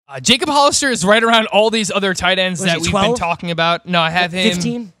 Jacob Hollister is right around all these other tight ends Was that he we've 12? been talking about. No, I have him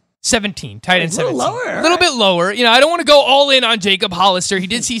 15? 17, tight end A little 17. lower, A all little right. bit lower. I don't want to go all in on Jacob Hollister. He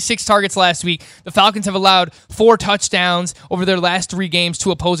did see 6 targets last week. The Falcons have allowed 4 touchdowns over their last 3 games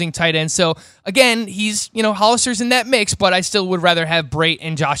to opposing tight ends. So, again, Hollister's in that mix, but I still would rather have Brate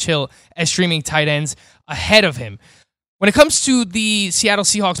and Josh Hill as streaming tight ends ahead of him. When it comes to the Seattle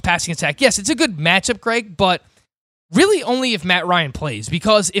Seahawks passing attack, yes, it's a good matchup, Greg, but really only if Matt Ryan plays,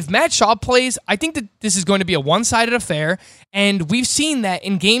 because if Matt Schaub plays, I think that this is going to be a one-sided affair, and we've seen that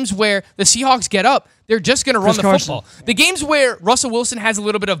in games where the Seahawks get up, they're just going to run the football. The games where Russell Wilson has a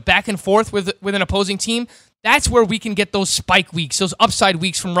little bit of back and forth with an opposing team, that's where we can get those spike weeks, those upside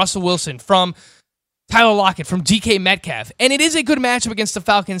weeks from Russell Wilson, from Tyler Lockett, from DK Metcalf, and it is a good matchup against the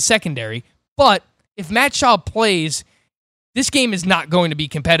Falcons secondary, but if Matt Schaub plays, this game is not going to be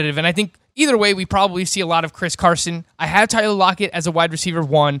competitive, and I think either way, we probably see a lot of Chris Carson. I have Tyler Lockett as a wide receiver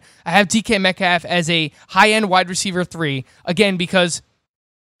 1. I have DK Metcalf as a high-end wide receiver 3. Again, because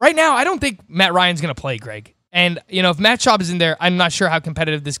right now, I don't think Matt Ryan's going to play, Greg. And, if Matt Schaub is in there, I'm not sure how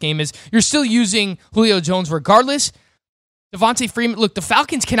competitive this game is. You're still using Julio Jones regardless. Devontae Freeman, look, the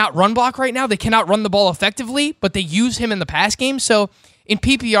Falcons cannot run block right now. They cannot run the ball effectively, but they use him in the pass game. So in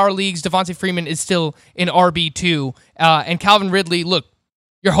PPR leagues, Devontae Freeman is still in RB2. And Calvin Ridley, look,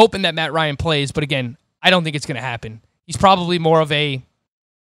 you're hoping that Matt Ryan plays, but again, I don't think it's going to happen. He's probably more of a,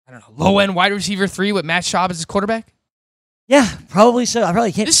 low-end wide receiver 3 with Matt Schaub as his quarterback. Yeah, probably so. I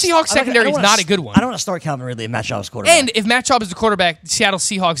probably can't. This Seahawks secondary is not a good one. I don't want to start Calvin Ridley and Matt Schaub's quarterback. And if Matt Schaub is the quarterback, the Seattle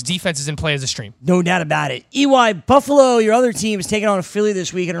Seahawks defense is in play as a stream. No doubt about it. EY, Buffalo, your other team, is taking on Philly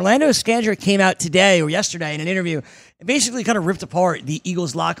this week. And Orlando Scandrick came out today or yesterday in an interview and basically kind of ripped apart the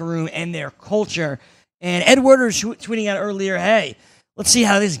Eagles locker room and their culture. And Ed Werder's tweeting out earlier, hey, let's see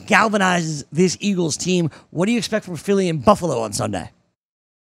how this galvanizes this Eagles team. What do you expect from Philly and Buffalo on Sunday?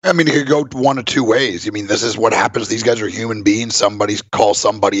 I mean, it could go one of two ways. I mean, this is what happens. These guys are human beings. Somebody calls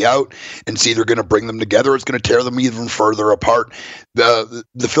somebody out, and it's either going to bring them together or it's going to tear them even further apart. The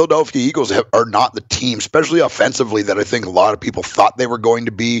Philadelphia Eagles are not the team, especially offensively, that I think a lot of people thought they were going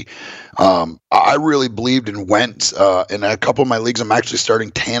to be. I really believed in Wentz. In a couple of my leagues, I'm actually starting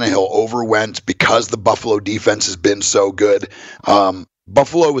Tannehill over Wentz because the Buffalo defense has been so good.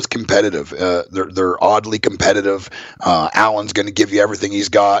 Buffalo is competitive. They're oddly competitive. Allen's going to give you everything he's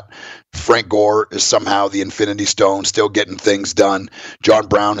got. Frank Gore is somehow the Infinity Stone, still getting things done. John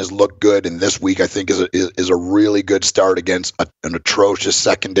Brown has looked good, and this week I think is a really good start against an atrocious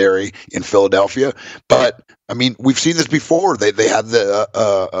secondary in Philadelphia. But I mean, we've seen this before. They had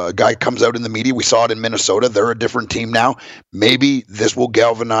the guy comes out in the media. We saw it in Minnesota. They're a different team now. Maybe this will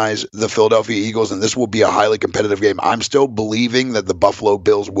galvanize the Philadelphia Eagles, and this will be a highly competitive game. I'm still believing that the Buffalo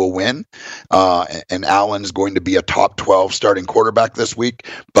Bills will win, and Allen's going to be a top 12 starting quarterback this week.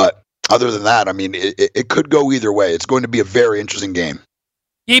 But other than that, I mean, it could go either way. It's going to be a very interesting game.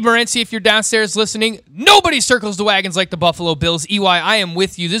 Gabe Morency, if you're downstairs listening, nobody circles the wagons like the Buffalo Bills. EY, I am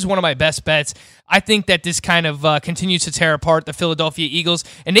with you. This is one of my best bets. I think that this kind of continues to tear apart the Philadelphia Eagles,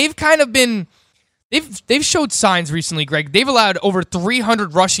 and they've kind of been they've showed signs recently, Greg. They've allowed over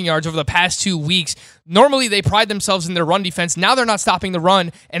 300 rushing yards over the past 2 weeks. Normally, they pride themselves in their run defense. Now they're not stopping the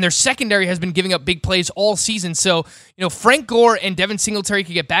run, and their secondary has been giving up big plays all season. So, Frank Gore and Devin Singletary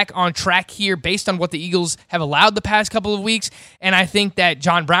could get back on track here based on what the Eagles have allowed the past couple of weeks. And I think that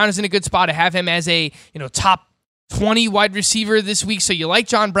John Brown is in a good spot to have him as a, top 20 wide receiver this week. So you like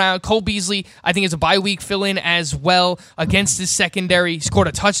John Brown. Cole Beasley, I think, is a bye week fill-in as well against this secondary. Scored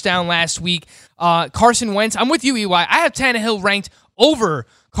a touchdown last week. Carson Wentz, I'm with you, EY. I have Tannehill ranked over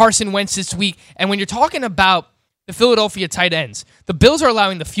Carson Wentz this week. And when you're talking about the Philadelphia tight ends, the Bills are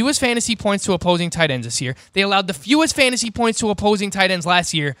allowing the fewest fantasy points to opposing tight ends this year. They allowed the fewest fantasy points to opposing tight ends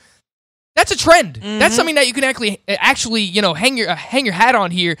last year. That's a trend. Mm-hmm. That's something that you can actually hang your hat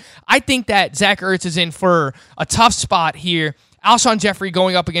on here. I think that Zach Ertz is in for a tough spot here. Alshon Jeffrey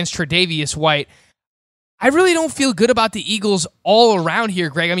going up against Tre'Davious White. I really don't feel good about the Eagles all around here,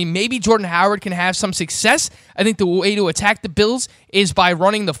 Greg. I mean, maybe Jordan Howard can have some success. I think the way to attack the Bills is by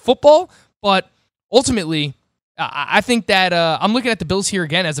running the football, but ultimately, I think that I'm looking at the Bills here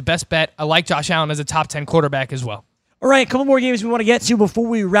again as a best bet. I like Josh Allen as a top 10 quarterback as well. All right, a couple more games we want to get to before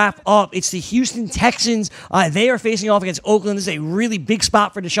we wrap up. It's the Houston Texans. They are facing off against Oakland. This is a really big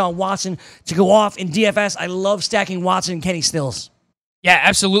spot for Deshaun Watson to go off in DFS. I love stacking Watson and Kenny Stills. Yeah,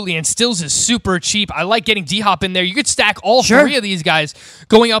 absolutely. And Stills is super cheap. I like getting D-Hop in there. You could stack all three of these guys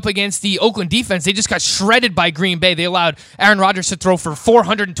going up against the Oakland defense. They just got shredded by Green Bay. They allowed Aaron Rodgers to throw for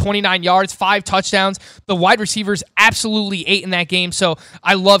 429 yards, 5 touchdowns. The wide receivers absolutely ate in that game. So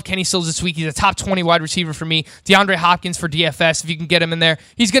I love Kenny Stills this week. He's a top 20 wide receiver for me. DeAndre Hopkins for DFS, if you can get him in there.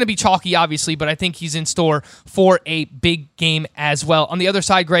 He's going to be chalky, obviously, but I think he's in store for a big game as well. On the other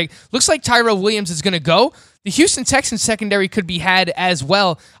side, Greg, looks like Tyrell Williams is going to go. The Houston Texans secondary could be had as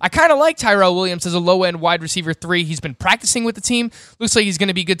well. I kind of like Tyrell Williams as a low-end wide receiver 3. He's been practicing with the team. Looks like he's going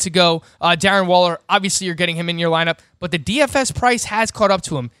to be good to go. Darren Waller, obviously you're getting him in your lineup, but the DFS price has caught up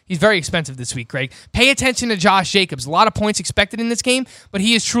to him. He's very expensive this week, Greg. Pay attention to Josh Jacobs. A lot of points expected in this game, but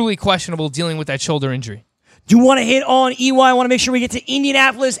he is truly questionable dealing with that shoulder injury. Do want to hit on EY. I want to make sure we get to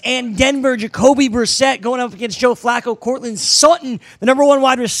Indianapolis and Denver. Jacoby Brissett going up against Joe Flacco. Cortland Sutton, the number 1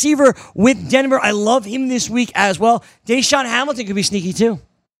 wide receiver with Denver. I love him this week as well. Deshaun Hamilton could be sneaky too.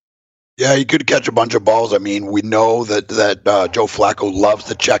 Yeah, he could catch a bunch of balls. I mean, we know that Joe Flacco loves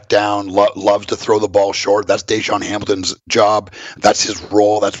to check down, loves to throw the ball short. That's Deshaun Hamilton's job. That's his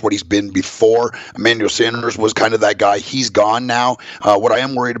role. That's what he's been before. Emmanuel Sanders was kind of that guy. He's gone now. What I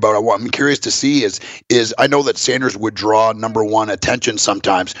am worried about, I'm curious to see is I know that Sanders would draw number 1 attention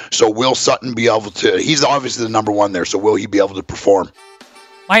sometimes. So will Sutton be able to? He's obviously the number 1 there. So will he be able to perform?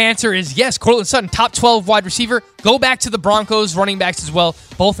 My answer is yes. Cortland Sutton, top 12 wide receiver. Go back to the Broncos running backs as well,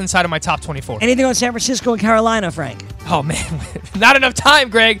 both inside of my top 24. Anything on San Francisco and Carolina, Frank? Oh, man. Not enough time,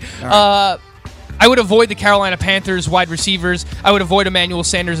 Greg. Right. I would avoid the Carolina Panthers wide receivers. I would avoid Emmanuel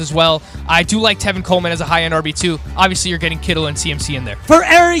Sanders as well. I do like Tevin Coleman as a high-end RB2. Obviously, you're getting Kittle and CMC in there. For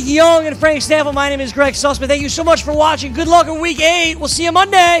Eric Young and Frank Staffel, my name is Greg Sussman. Thank you so much for watching. Good luck in Week 8. We'll see you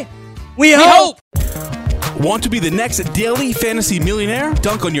Monday. We hope. Want to be the next daily fantasy millionaire?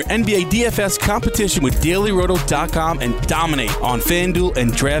 Dunk on your NBA DFS competition with DailyRoto.com and dominate on FanDuel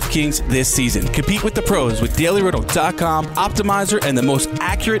and DraftKings this season. Compete with the pros with DailyRoto.com, Optimizer, and the most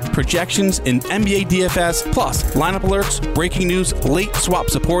accurate projections in NBA DFS, plus lineup alerts, breaking news, late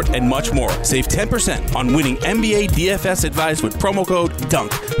swap support, and much more. Save 10% on winning NBA DFS advice with promo code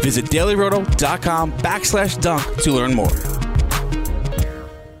DUNK. Visit DailyRoto.com/dunk to learn more.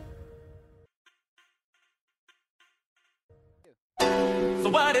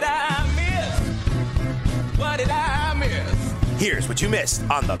 What did I miss? What did I miss? Here's what you missed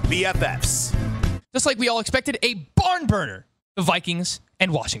on the BFFs. Just like we all expected, a barn burner. The Vikings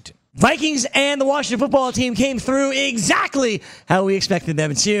and Washington. Vikings and the Washington football team came through exactly how we expected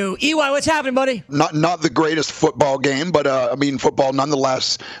them to. EY, what's happening, buddy? Not the greatest football game, but football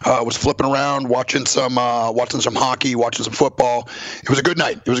nonetheless. Was flipping around, watching some hockey, watching some football. It was a good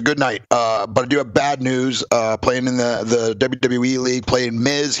night. But I do have bad news. Playing in the WWE league, playing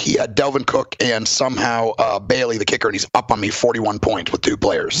Miz. He had Delvin Cook and somehow Bailey, the kicker, and he's up on me 41 points with 2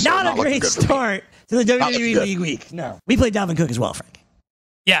 players. So not a great start to the WWE league week. No, we played Delvin Cook as well, Frank.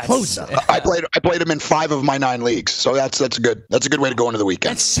 Yeah, close. I played him in 5 of my 9 leagues, so that's a good way to go into the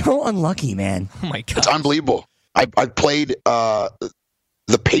weekend. That's so unlucky, man. Oh my god, it's unbelievable. I played the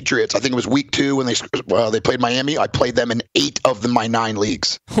Patriots. I think it was week 2 when they played Miami. I played them in 8 of my 9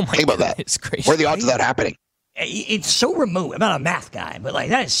 leagues. Oh my Think about god, that. it's crazy. What are the odds of that happening? It's so remote. I'm not a math guy, but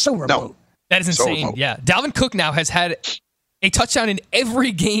that is so remote. No. That is insane. So yeah, Dalvin Cook now has had a touchdown in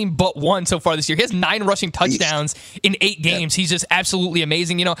every game but 1 so far this year. He has 9 rushing touchdowns in 8 games. He's just absolutely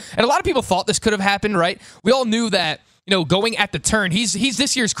amazing, And a lot of people thought this could have happened, right? We all knew that, going at the turn, he's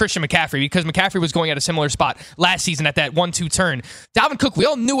this year's Christian McCaffrey because McCaffrey was going at a similar spot last season at that 1-2 turn. Dalvin Cook, we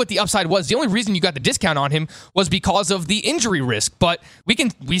all knew what the upside was. The only reason you got the discount on him was because of the injury risk. But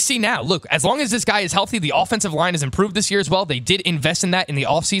we see now, look, as long as this guy is healthy, the offensive line has improved this year as well. They did invest in that in the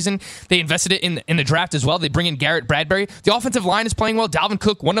offseason. They invested it in the draft as well. They bring in Garrett Bradbury. The offensive line is playing well. Dalvin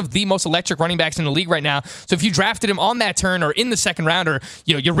Cook, one of the most electric running backs in the league right now. So if you drafted him on that turn or in the second round or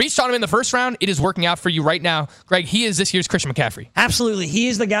you reached on him in the first round, it is working out for you right now. Greg, he is this year's Christian McCaffrey. Absolutely. He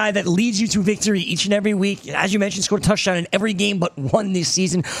is the guy that leads you to victory each and every week. As you mentioned, scored a touchdown in every game but 1 this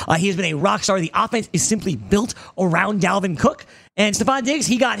season. He has been a rock star. The offense is simply built around Dalvin Cook. And Stephon Diggs,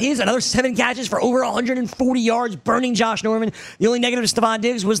 he got another 7 catches for over 140 yards, burning Josh Norman. The only negative to Stephon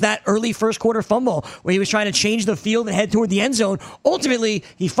Diggs was that early first quarter fumble where he was trying to change the field and head toward the end zone. Ultimately,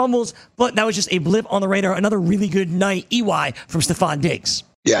 he fumbles, but that was just a blip on the radar. Another really good night, EY, from Stephon Diggs.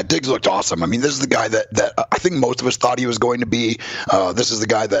 Yeah, Diggs looked awesome. I mean, this is the guy that I think most of us thought he was going to be. This is the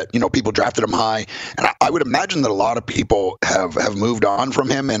guy that, people drafted him high. And I would imagine that a lot of people have moved on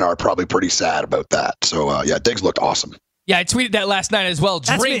from him and are probably pretty sad about that. So, Diggs looked awesome. Yeah, I tweeted that last night as well.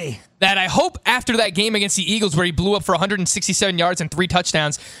 That's Drake, me. that I hope after that game against the Eagles where he blew up for 167 yards and 3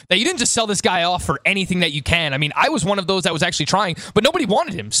 touchdowns, that you didn't just sell this guy off for anything that you can. I mean, I was one of those that was actually trying, but nobody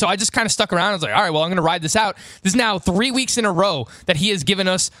wanted him. So I just kind of stuck around. I was like, all right, well, I'm going to ride this out. This is now 3 weeks in a row that he has given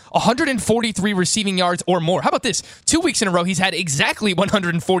us 143 receiving yards or more. How about this? 2 weeks in a row, he's had exactly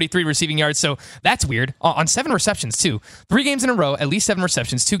 143 receiving yards. So that's weird. On 7 receptions, too. 3 games in a row, at least 7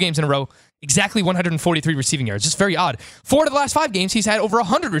 receptions, 2 games in a row, exactly 143 receiving yards. Just very odd. 4 of the last 5 games, he's had over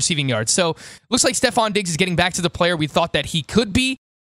 100 receiving yards. So looks like Stephon Diggs is getting back to the player we thought that he could be.